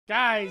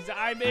Guys,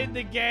 I'm in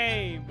the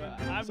game.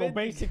 So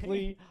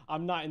basically,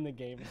 I'm not in the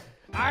game.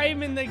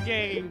 I'm in the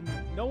game.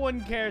 No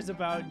one cares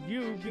about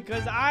you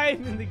because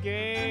I'm in the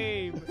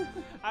game.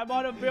 I'm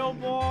on a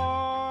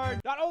billboard.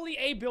 Not only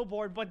a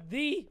billboard, but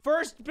the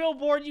first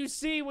billboard you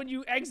see when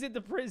you exit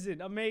the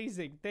prison.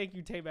 Amazing. Thank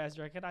you,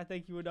 Taymaster. I cannot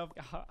thank you enough.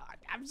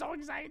 I'm so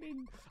excited.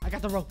 I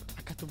got the rope.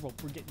 I got the rope.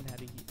 We're getting out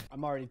of here.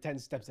 I'm already 10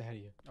 steps ahead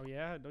of you. Oh,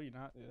 yeah? No, you're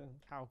not. Yeah.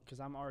 How? Because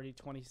I'm already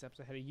 20 steps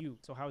ahead of you.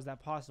 So how is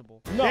that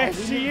possible? No, there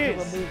she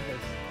is.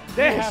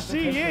 There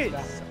she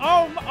is.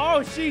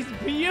 Oh, she's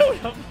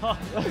beautiful.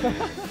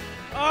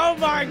 Oh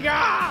my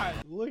God!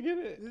 Look at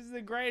it. This is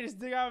the greatest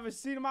thing I've ever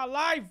seen in my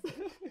life.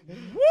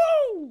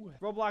 Woo!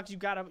 Roblox, you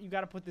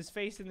gotta put this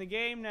face in the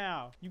game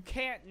now. You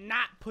can't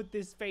not put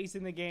this face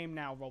in the game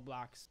now,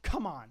 Roblox.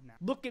 Come on now.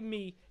 Look at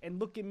me and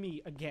look at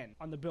me again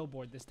on the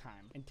billboard this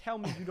time. And tell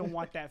me you don't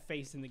want that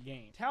face in the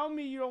game. Tell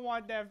me you don't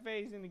want that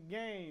face in the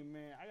game,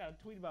 man. I gotta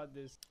tweet about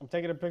this. I'm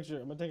taking a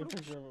picture. I'm gonna take a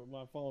picture of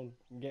my phone.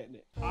 I'm getting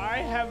it. I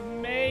have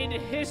made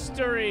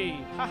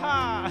history.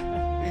 Haha.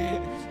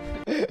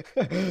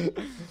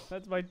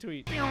 That's my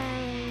tweet.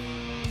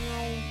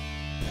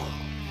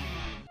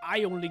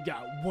 I only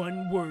got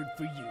one word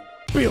for you.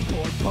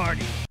 Billboard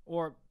party.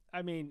 Or,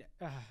 I mean,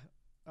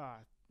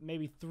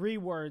 maybe 3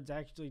 words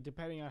actually,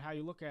 depending on how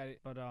you look at it.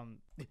 But,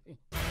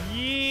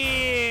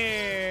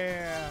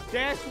 yeah.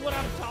 That's what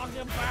I'm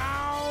talking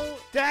about.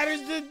 That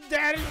is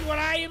what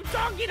I am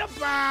talking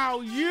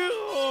about.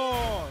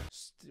 You.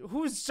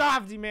 Who's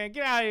Softy, man?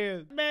 Get out of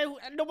here. Man,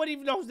 nobody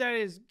even knows who that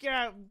is. Get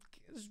out.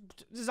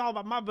 This is all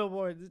about my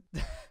billboard.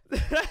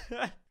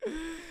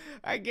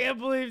 I can't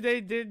believe they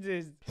did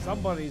this.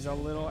 Somebody's a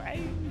little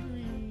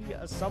angry.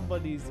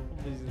 Somebody's a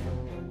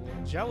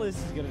little jealous.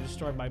 Is gonna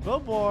destroy my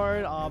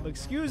billboard.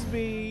 Excuse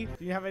me.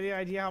 Do you have any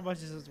idea how much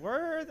this is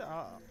worth?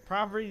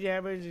 Property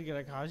damage is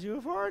gonna cost you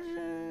a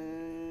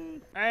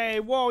fortune. Hey,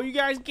 whoa, you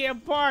guys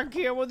can't park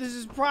here. Well, this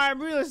is prime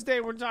real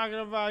estate we're talking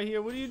about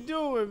here. What are you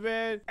doing,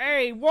 man?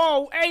 Hey,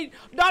 whoa, hey,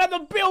 not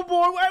on the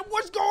billboard. Hey,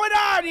 what's going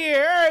on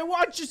here? Hey,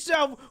 watch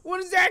yourself. What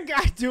is that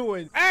guy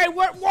doing? Hey,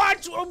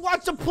 watch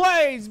the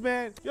planes,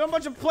 man. You know how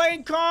much a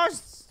plane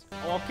costs?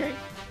 Okay.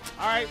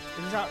 All right.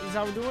 This is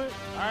how we do it?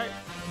 All right.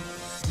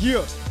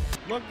 Yeah.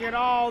 Look at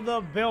all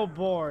the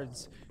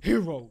billboards.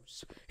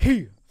 Heroes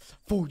here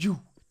for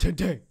you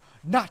today.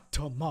 Not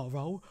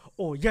tomorrow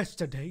or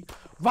yesterday.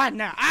 Right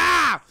now.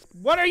 Ah!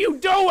 What are you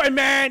doing,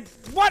 man?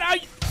 What are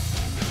you?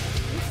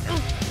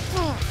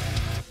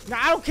 Now,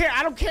 I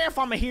don't care if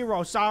I'm a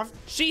hero, Soft.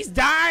 She's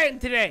dying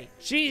today.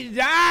 She's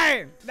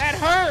dying. That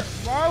hurt,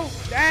 bro.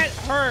 That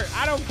hurt.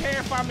 I don't care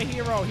if I'm a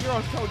hero.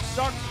 Hero code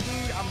sucks,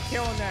 dude. I'm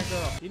killing that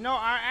girl. You know,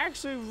 I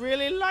actually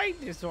really like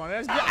this one.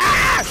 That's good.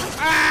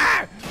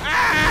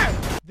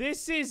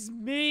 This is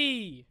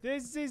me.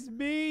 This is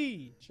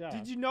me.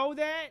 Did you know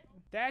that?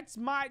 That's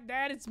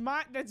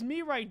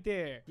me right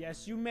there.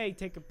 Yes, you may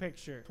take a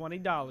picture.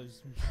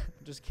 $20.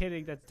 Just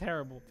kidding. That's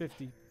terrible.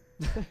 50.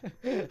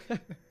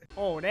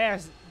 Oh,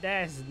 that's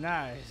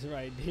nice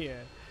right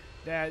there.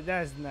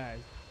 That's nice.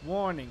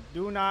 Warning,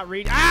 do not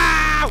read.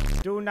 Ow!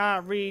 Do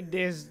not read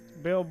this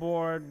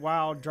billboard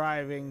while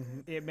driving.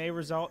 It may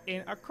result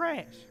in a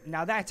crash.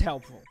 Now that's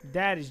helpful.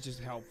 That is just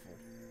helpful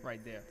right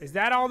there. Is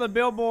that all the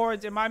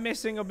billboards? Am I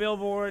missing a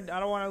billboard? I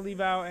don't want to leave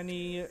out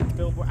any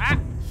billboard. Ah!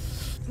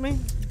 Man,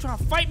 you trying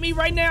to fight me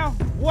right now?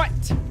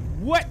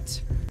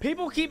 What?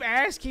 People keep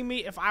asking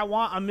me if I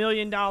want $1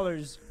 million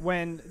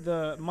when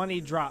the money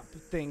drop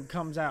thing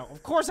comes out.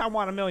 Of course I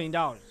want $1 million,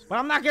 but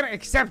I'm not gonna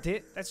accept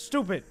it. That's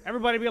stupid.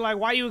 Everybody be like,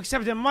 why are you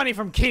accepting money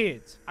from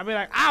kids? I'd be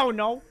like, I don't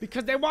know,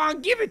 because they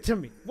want to give it to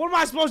me. What am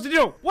I supposed to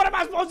do? What am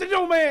I supposed to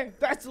do, man?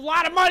 That's a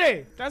lot of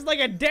money. That's like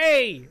a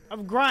day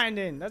of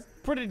grinding. That's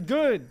pretty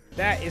good.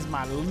 That is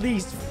my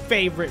least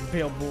favorite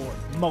billboard.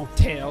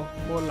 Motel,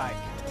 more like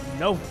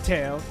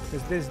no-tell,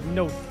 because there's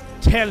no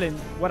telling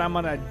what I'm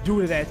gonna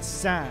do to that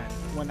sign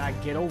when I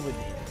get over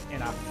there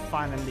and I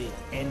finally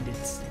end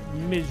its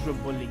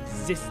miserable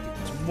existence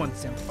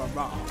once and for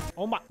all.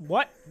 Oh my,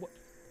 what?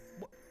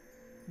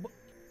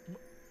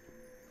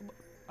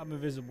 I'm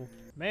invisible.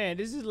 Man,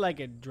 this is like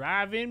a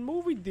drive-in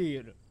movie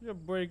theater. It's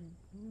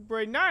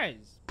pretty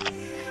nice.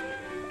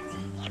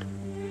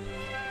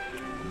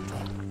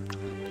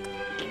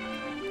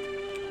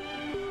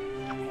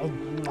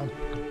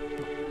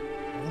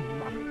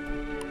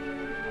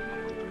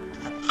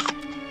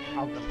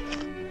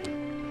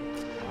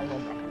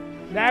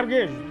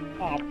 Napkins.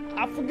 Oh,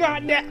 I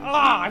forgot that. Oh,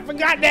 I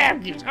forgot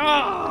napkins.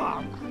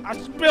 Oh, I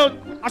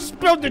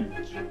spilled the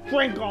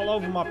drink all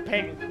over my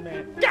pants,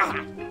 man.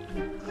 God.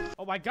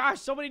 Oh my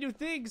gosh, so many new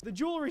things. The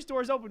jewelry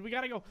store is open. We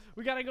gotta go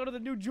to the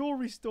new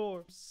jewelry store.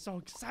 I'm so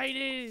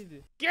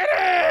excited. Get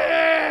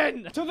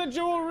in to the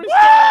jewelry store.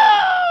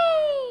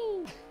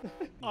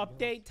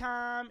 Update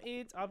time,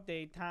 it's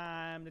update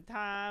time. The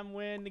time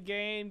when the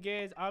game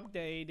gets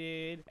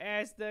updated.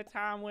 It's the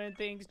time when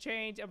things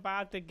change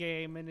about the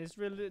game, and it's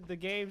really, the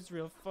game's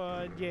real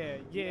fun. Yeah,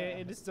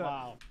 it is.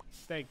 Wow.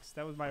 Thanks,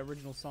 that was my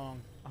original song.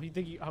 Oh, you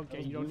think you...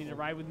 Okay, you don't need to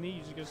ride with me.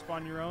 You're just gonna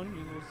spawn your own.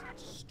 You little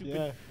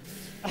stupid...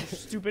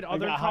 Stupid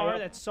other car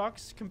that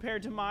sucks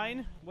compared to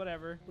mine.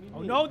 Whatever.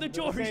 Oh, no, the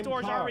jewelry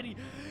store's already...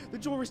 The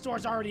jewelry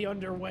store's already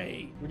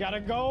underway. We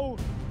gotta go.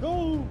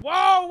 Go.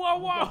 Whoa, whoa,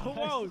 whoa,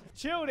 whoa.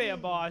 Chill there,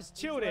 boss.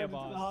 Chill there,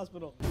 boss. To the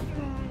hospital.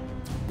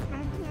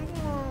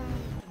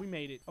 We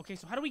made it. Okay,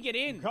 so how do we get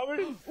in?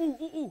 Coming. Ooh,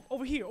 ooh, ooh.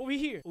 Over here, over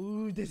here.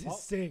 Ooh, this is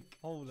sick.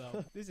 Hold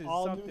up. This is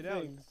all something new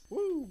else. things.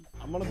 Woo.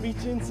 I'm gonna beat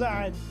you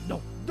inside.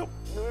 No, no.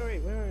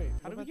 Wait.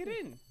 How do we get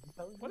in?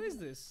 What is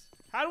this?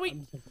 How do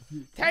we...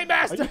 Hey, Are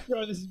Master! you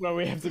sure this is where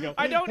we have to go?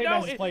 I don't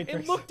know.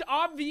 It Looked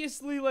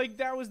obviously like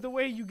that was the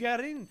way you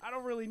got in. I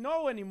don't really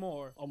know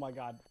anymore. Oh my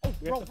god.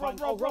 Rope.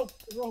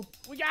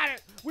 We got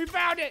it. We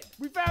found it.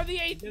 We found the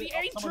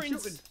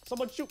entrance.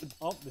 Someone's shooting.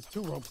 Oh, there's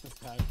 2 ropes this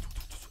time.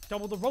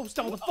 Double the ropes,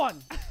 double the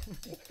fun.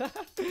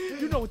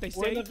 You know what they say.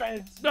 We're in the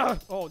vents.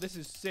 Oh, this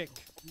is sick.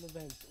 In the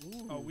vents.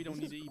 Ooh, Oh, we don't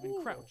need to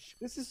even crouch.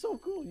 This is so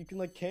cool. You can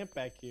like camp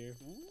back here.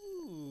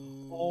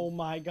 Ooh. Oh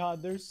my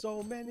god, there's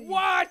so many.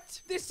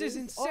 What? This is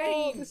insane.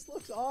 Oh, this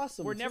looks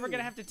awesome. We're never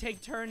gonna have to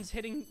take turns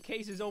hitting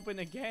cases open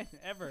again,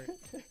 ever.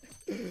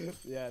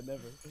 Yeah,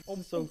 never. Oh,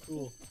 so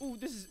cool. Ooh,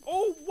 this is...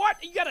 Oh,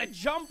 what? You gotta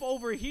jump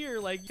over here.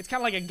 Like, it's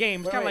kind of like a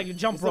game. It's kind of like a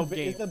jump rope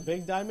game. Is the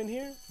big diamond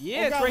here? Yeah,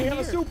 oh, it's god, right we here.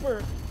 have a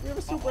super. We have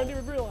a super. I didn't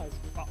even realize.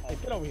 Hey,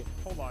 get over here.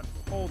 Hold on.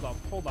 Hold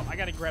up. I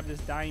gotta grab this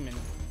diamond.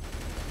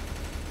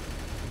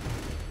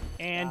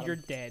 And you're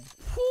dead.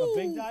 The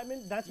big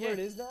diamond? That's where it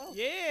is now?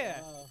 Yeah.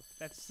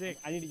 That's sick.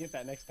 I need to get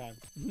that next time.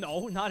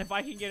 No, not if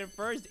I can get it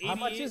first. How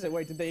much is it?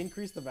 Wait, did they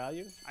increase the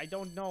value? I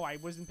don't know. I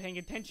wasn't paying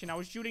attention. I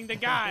was shooting the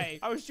guy.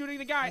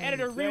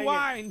 Editor,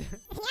 rewind.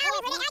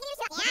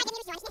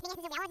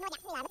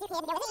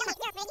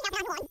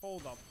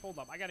 Hold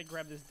up. I gotta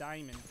grab this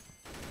diamond.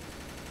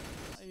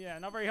 Yeah,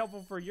 not very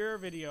helpful for your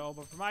video,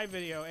 but for my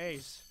video,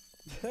 ace.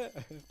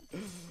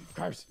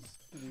 Curses.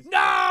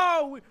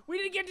 No! We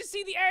didn't get to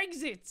see the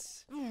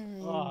exits.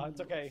 Oh,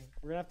 it's okay.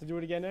 We're gonna have to do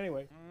it again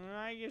anyway.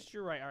 I guess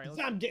you're right. All right,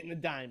 I'm getting the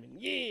diamond.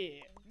 Yeah.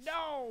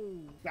 No!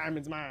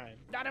 Diamond's mine.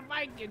 Not if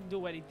I can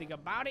do anything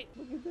about it.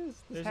 Look at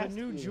this. There's a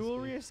new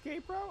jewelry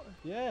escape route?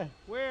 Yeah.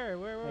 Where?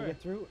 Can I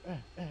get through?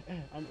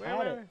 I'm Where?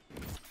 at it.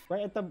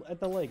 Right at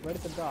the lake, right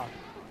at the dock.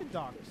 The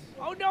docks.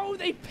 Oh no,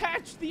 they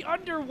patched the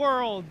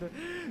underworld.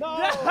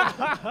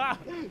 No!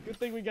 Good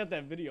thing we got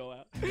that video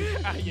out.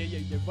 Yeah,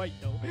 you're right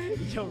though.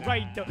 You're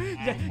right though.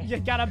 You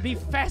gotta be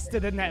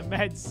faster than that,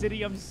 Mad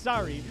City. I'm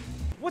sorry.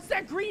 What's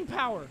that green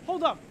power?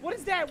 Hold up. What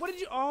is that? What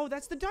did you... Oh,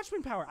 that's the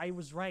Dutchman power. I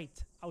was right.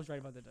 I was right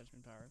about the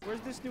Dutchman power. Where's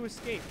this new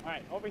escape? All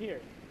right, over here.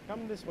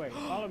 Come this way.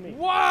 Follow me.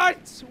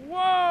 What?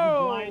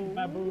 Whoa! You blind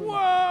baboon.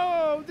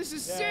 Whoa! This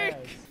is sick.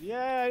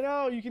 Yeah, I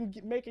know. You can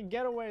make a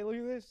getaway. Look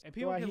at this. And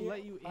people can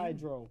let you in.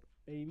 Hydro,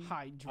 baby.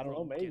 Hydro. I don't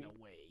know, maybe.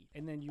 Getaway.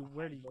 And then you...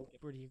 Where do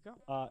you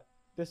go?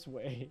 This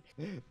way.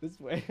 This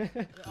way.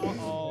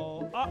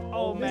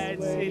 Uh-oh,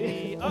 Mad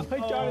City. Oh my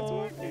god, it's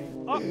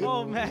working.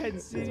 Uh-oh,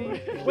 Mad City.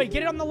 Wait,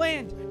 get it on the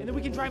land, and then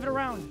we can drive it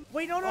around.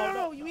 Wait,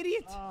 no, you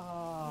idiot. No.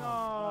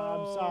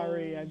 I'm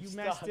sorry. You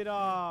messed it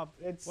up.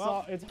 It's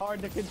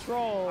hard to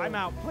control. I'm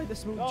out. Play the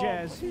smooth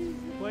jazz.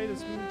 Play the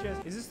smooth jazz.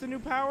 Is this the new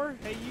power?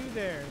 Hey, you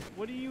there.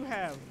 What do you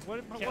have?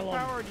 What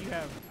power do you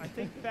have? I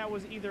think that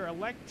was either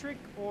electric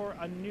or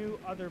a new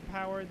other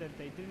power that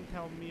they didn't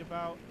tell me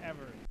about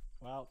ever.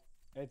 Well,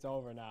 it's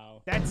over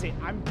now. That's it.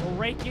 I'm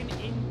breaking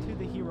into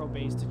the hero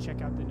base to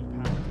check out the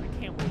new powers. I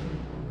can't wait any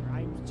longer.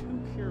 I'm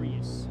too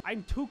curious.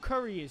 I'm too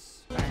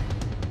curious.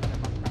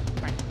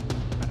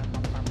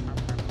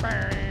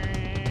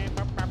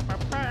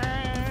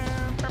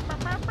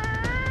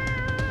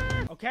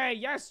 Okay,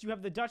 yes, you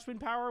have the Dutchman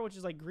power, which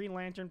is like Green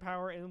Lantern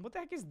power. And what the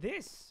heck is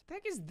this? What the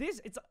heck is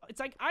this? It's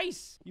like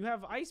ice. You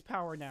have ice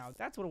power now.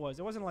 That's what it was.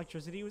 It wasn't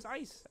electricity. It was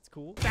ice. That's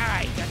cool.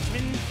 Die,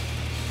 Dutchman.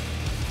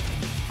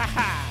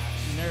 Haha.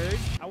 Nerd.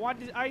 I want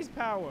this ice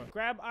power.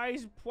 Grab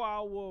ice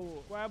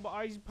power. Grab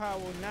ice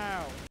power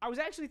now. I was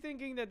actually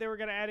thinking that they were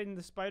gonna add in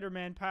the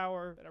Spider-Man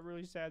power, but I'm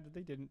really sad that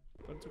they didn't.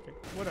 But it's okay.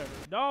 Whatever.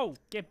 No!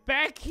 Get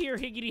back here,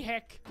 higgity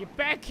heck. Get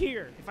back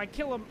here. If I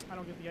kill him, I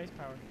don't get the ice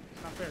power.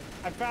 It's not fair.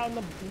 I found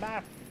the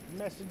map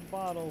message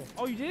bottle.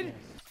 Oh, you did?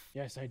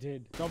 Yes, I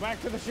did. Go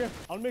back to the ship.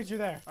 I'll meet you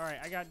there. All right,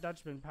 I got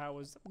Dutchman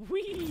powers.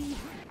 Whee!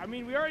 I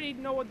mean, we already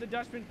know what the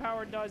Dutchman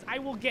power does. I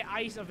will get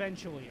ice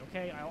eventually,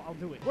 okay? I'll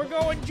do it. We're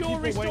going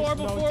jewelry store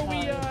before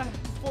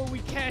we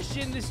cash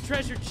in this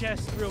treasure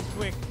chest real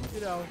quick.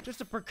 You know,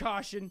 just a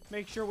precaution.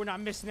 Make sure we're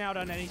not missing out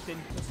on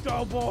anything. Let's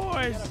go,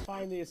 boys! We gotta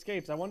find the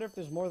escapes. I wonder if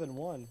there's more than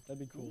one.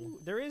 That'd be cool. Ooh,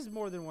 there is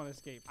more than one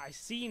escape. I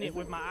seen it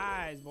with my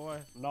eyes, boy.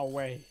 No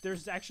way.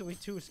 There's actually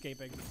 2 escape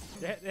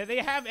exits. They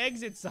have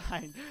exit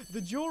sign.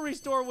 The jewelry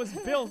store was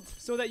built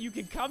so that you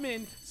can come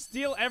in,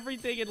 steal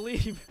everything, and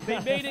leave. They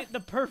made it the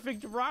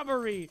perfect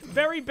robbery.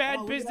 Very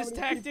bad business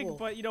tactic,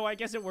 but you know, I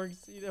guess it works.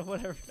 You know,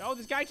 whatever. Oh,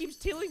 this guy keeps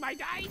stealing my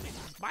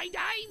diamonds. My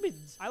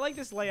diamonds. I like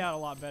this layout a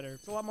lot better.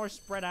 It's a lot more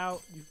spread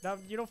out. Now,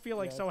 you don't feel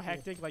like Yeah, so that's true.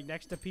 hectic like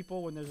next to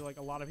people when there's like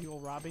a lot of people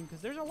robbing, because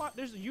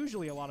there's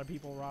usually a lot of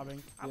people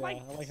robbing. I I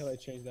like like how they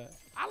changed that.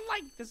 I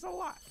like this a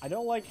lot. I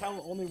don't like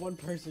how only one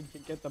person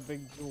can get the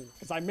big jewel,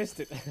 because I missed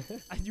it.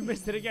 You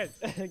missed it again.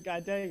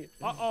 God dang it.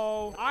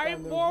 Uh-oh. I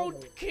Found the won't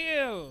window.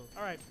 kill.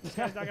 All right, this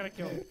guy's not gonna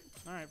kill me.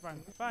 All right, fine,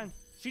 fine.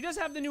 She does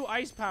have the new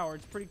ice power.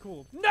 It's pretty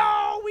cool.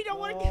 No, we don't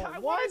want to. I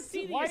want what? to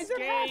see the Why does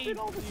it happen escape,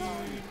 all the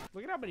time? dude.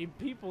 Look at how many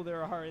people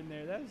there are in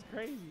there. That is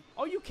crazy.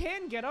 Oh, you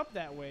can get up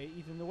that way,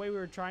 Ethan. The way we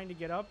were trying to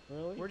get up.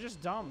 Really? We're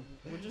just dumb.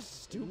 We're just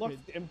It stupid.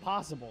 looked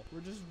impossible.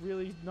 We're just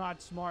really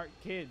not smart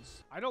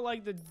kids. I don't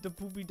like the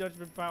poopy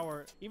Dutchman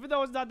power. Even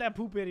though it's not that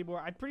poopy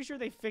anymore. I'm pretty sure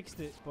they fixed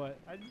it, but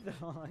I just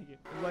don't like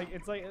it.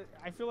 It's like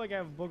I feel like I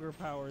have booger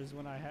powers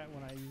when I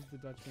use the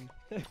Dutchman.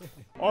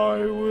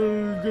 I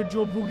will get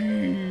your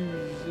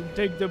boogies and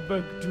take them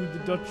back to the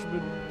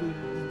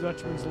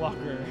Dutchman's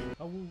locker.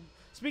 Awoo.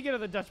 Speaking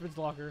of the Dutchman's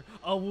locker,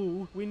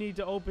 awoo, we need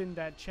to open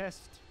that chest.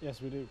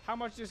 Yes, we do. How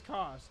much does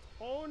cost?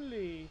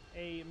 Only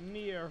a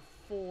mere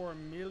 4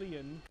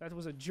 million. That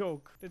was a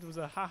joke. It was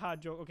a haha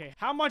joke. Okay,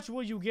 how much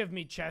will you give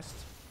me, chest?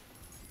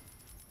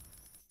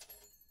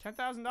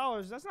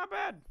 $10,000. That's not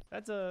bad.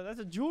 That's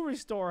a jewelry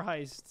store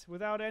heist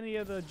without any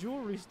of the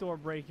jewelry store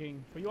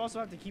breaking. But you also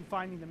have to keep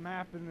finding the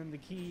map and then the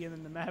key and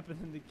then the map and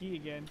then the key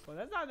again. But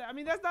that's not. I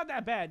mean, that's not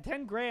that bad.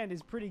 10 grand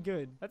is pretty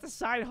good. That's a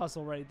side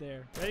hustle right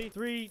there. Ready?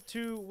 3,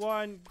 2,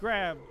 1,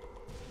 grab.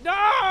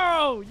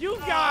 No! You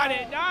got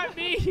it, not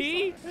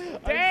me.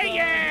 Dang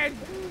it!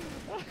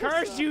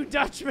 Curse you,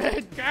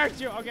 Dutchman!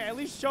 Curse you! Okay, at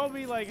least show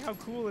me like how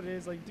cool it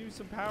is. Like, do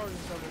some powers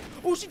or something.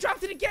 Oh, she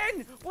dropped it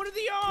again! What are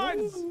the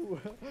odds? Ooh,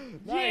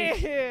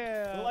 nice.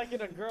 Yeah! We're like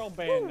in a girl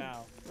band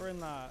now. We're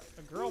in a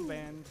girl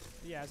band.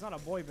 Yeah, it's not a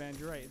boy band.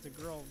 You're right. It's a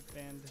girl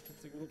band.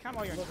 It's kind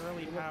of like a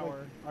girly We look power.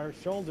 like our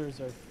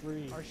shoulders are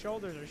free. Our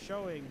shoulders are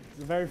showing.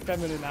 It's a very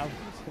feminine outfit.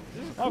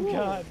 Oh Cool.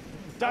 God.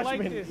 I Dutchman,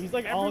 like this. he's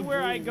like all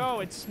everywhere I green. go,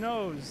 it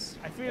snows.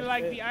 I feel That's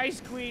like it. the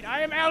Ice Queen.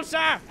 I am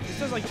Elsa. This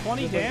does like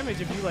 20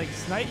 damage if you like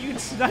snipe. You can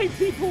snipe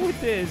people with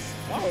this.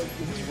 Wow, is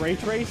this ray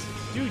trace?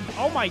 Dude,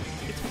 oh my,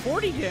 it's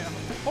 40 damage.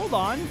 Hold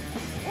on.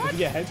 What? You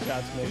get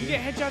headshots, maybe. You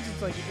get headshots,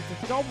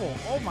 it's a double.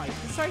 Oh my,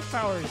 this ice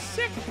power is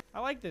sick.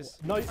 I like this.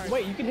 No, All right.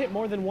 wait, you can hit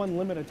more than one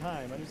limit at a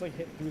time. I just like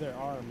hit through their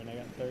arm and I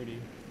got 30.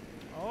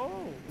 Oh,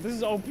 This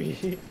is OP.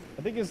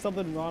 I think there's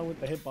something wrong with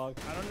the hitbox.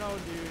 I don't know,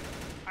 dude.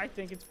 I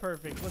think it's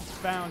perfect. Let's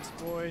bounce,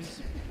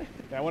 boys.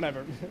 Yeah,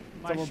 whatever.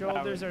 My It's overpowered.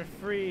 shoulders are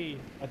free.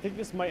 I think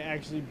this might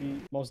actually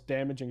be most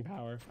damaging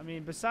power. I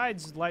mean,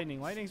 besides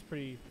lightning. Lightning's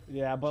pretty.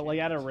 Yeah, but like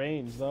at a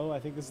range though, I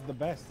think this is the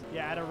best.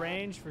 Yeah, at a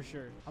range for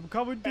sure. I'm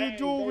coming to Bang, the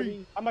jewelry.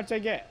 baby. How much I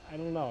get? I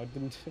don't know. It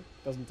didn't.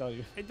 Doesn't tell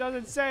you. It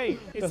doesn't say.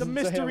 It's a Doesn't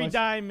say how mystery much.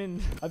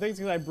 diamond. I think it's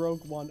because I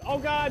broke one. Oh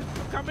God!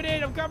 I'm coming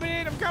in. I'm coming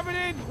in. I'm coming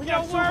in. We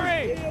got Don't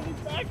worry. Yeah,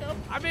 back up.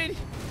 I'm in.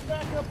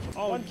 Back up.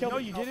 Oh, One killed no,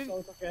 you himself, didn't. so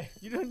it's okay.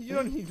 You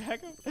don't need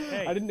backup.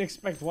 Hey, I didn't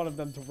expect one of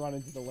them to run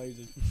into the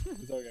lasers.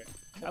 It's okay.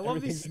 I love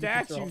these Everything's under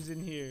control. statues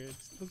in here. It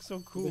looks so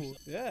cool.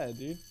 Yeah,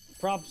 dude.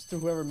 Props to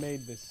whoever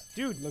made this.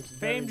 Dude, Looks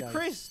very famed nice.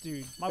 Chris,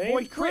 dude. My Famed boy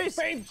Chris, Chris.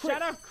 famed Chris.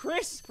 Shout out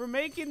Chris for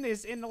making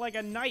this in like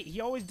a night.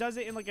 He always does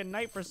it in like a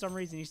night for some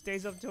reason. He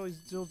stays up till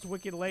it's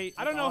wicked late.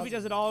 I don't know if he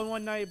does it all in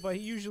one night, but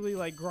he usually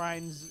like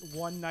grinds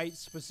one night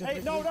specifically.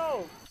 Hey,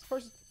 no! This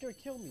person's gonna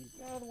kill me.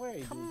 Get out of the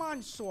way. Come dude.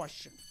 on,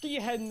 Sosh. Get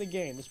your head in the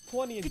game. There's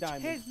plenty of Get your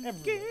diamonds head in the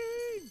everywhere.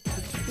 game.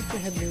 Get your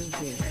head in the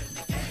game.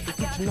 You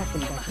teach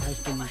nothing about high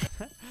school music.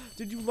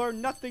 Did you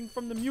learn nothing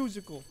from the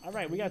musical? All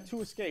right, we got 2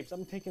 escapes.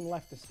 I'm taking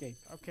left escape.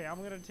 Okay,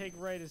 I'm gonna take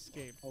right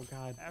escape. Oh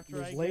God. After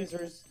There's I get-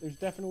 lasers. There's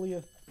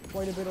definitely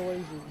quite a bit of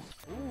lasers.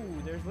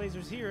 Ooh, there's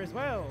lasers here as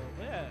well.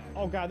 Yeah.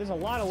 Oh God, there's a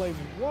lot of lasers.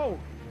 Whoa!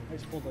 I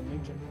just pulled a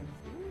ninja.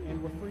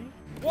 And we're free.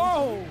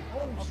 Whoa!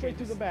 Oh, straight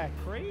through the back.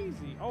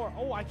 Crazy.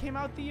 Oh, I came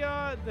out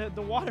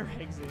the water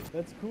exit.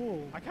 That's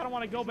cool. I kind of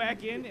want to go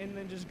back in and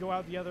then just go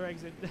out the other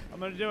exit. I'm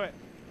gonna do it.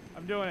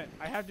 I'm doing it.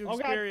 I have to Oh,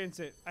 God. experience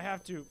it. I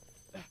have to.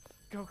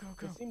 Go.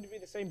 They seem to be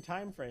the same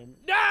time frame.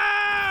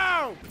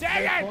 No!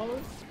 Dang They it!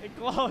 close? It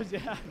closed.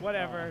 Yeah.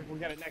 Whatever. We'll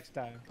get it next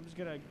time. I'm just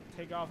gonna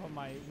take off on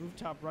my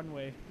rooftop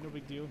runway. No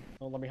big deal.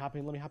 Oh, let me hop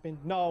in. Let me hop in.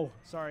 No.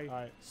 Sorry. All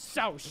right.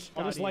 Soush.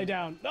 I'll just lay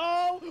down.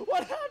 No!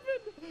 What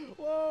happened?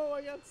 Whoa,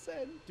 I got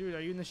sent. Dude, are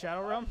you in the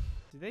shadow realm?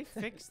 Did they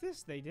fix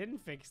this? They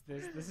didn't fix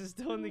this. This is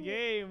still in the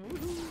game.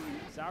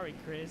 Woohoo. Sorry,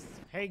 Chris.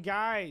 Hey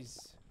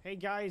guys.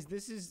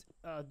 This is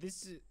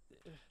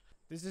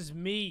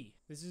me.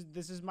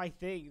 This is my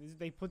thing.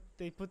 They put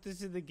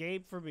this in the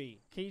game for me.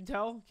 Can you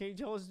tell?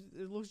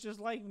 It looks just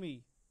like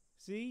me.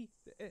 See?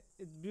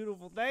 It's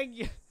beautiful. Thank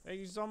you. Thank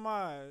you so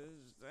much.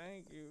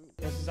 Thank you.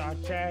 This is our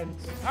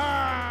chance.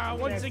 Ah,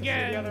 once Chance to see the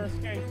again. other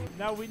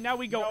escape. Now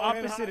we go Go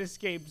ahead, opposite hide.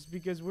 escapes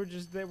because we're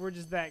just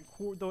that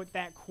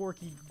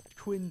quirky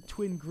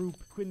twin group.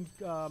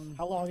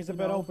 How long has it You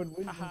been know? open?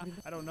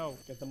 I don't know.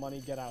 Get the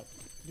money, get out.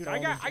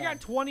 Dude, I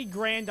got 20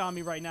 grand on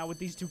me right now with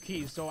these 2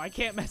 keys, so I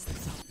can't mess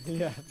this up.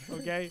 Yeah.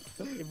 Okay.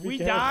 If we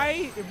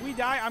die,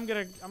 I'm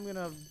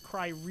gonna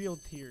cry real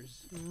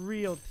tears.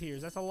 Real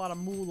tears. That's a lot of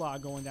moolah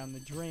going down the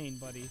drain,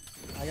 buddy.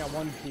 I got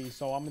 1 key,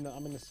 so I'm in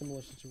a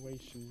similar situation.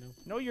 You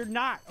know? No, you're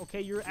not.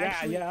 Okay, you're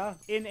actually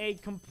in a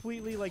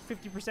completely like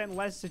 50%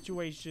 less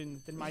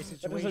situation than my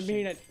situation. That doesn't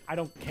mean that I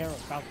don't care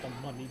about the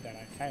money that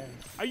I have.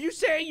 Are you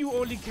saying you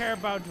only care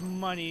about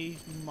money,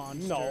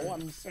 monster? No,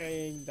 I'm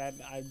saying that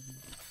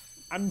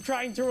I'm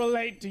trying to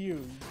relate to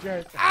you.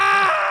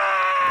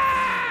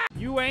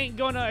 You ain't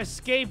gonna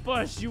escape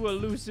us, you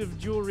elusive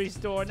jewelry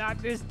store.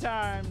 Not this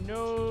time.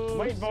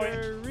 No,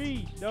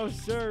 sirree. No,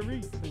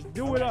 sirree. Let's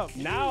do it up.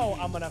 Now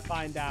I'm gonna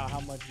find out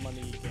how much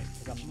money you get,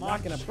 because I'm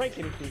not gonna break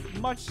anything.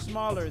 Much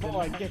smaller than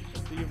I get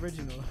the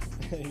original.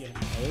 Yeah,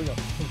 there we go.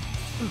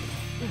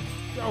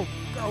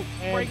 Go.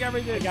 Break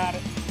everything. I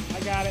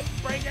got it.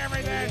 Break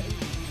everything.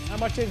 How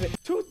much is it?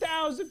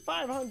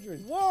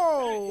 2,500.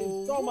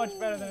 Whoa. So much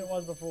better than it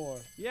was before.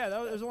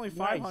 Yeah, it was only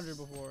 500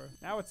 before.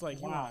 Now it's like,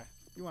 wow.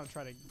 You want to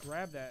try to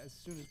grab that as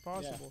soon as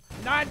possible.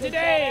 Yeah. Not Good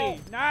today!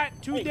 call.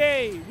 Not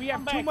today! We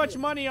have too much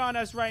here. money on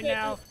us right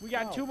now. We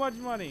got too much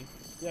money.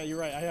 Yeah, you're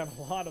right. I have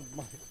a lot of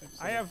money.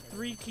 I have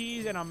 3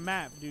 keys and a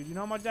map, dude. You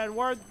know how much that's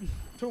worth?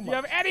 Too much. You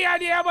have any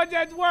idea how much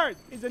that's worth?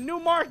 It's a new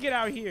market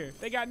out here.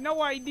 They got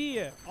no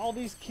idea. All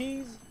these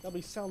keys, they'll be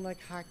selling like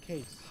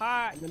hotcakes.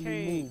 Hotcakes. And then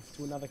we move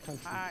to another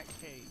country.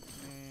 Hotcakes,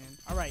 man.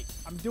 All right,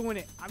 I'm doing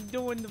it. I'm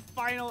doing the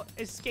final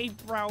escape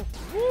route.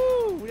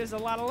 Woo! There's a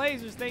lot of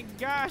lasers. Thank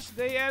gosh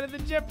they added the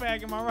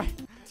jetpack. Am I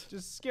right?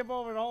 Just skip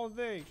over the whole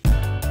thing.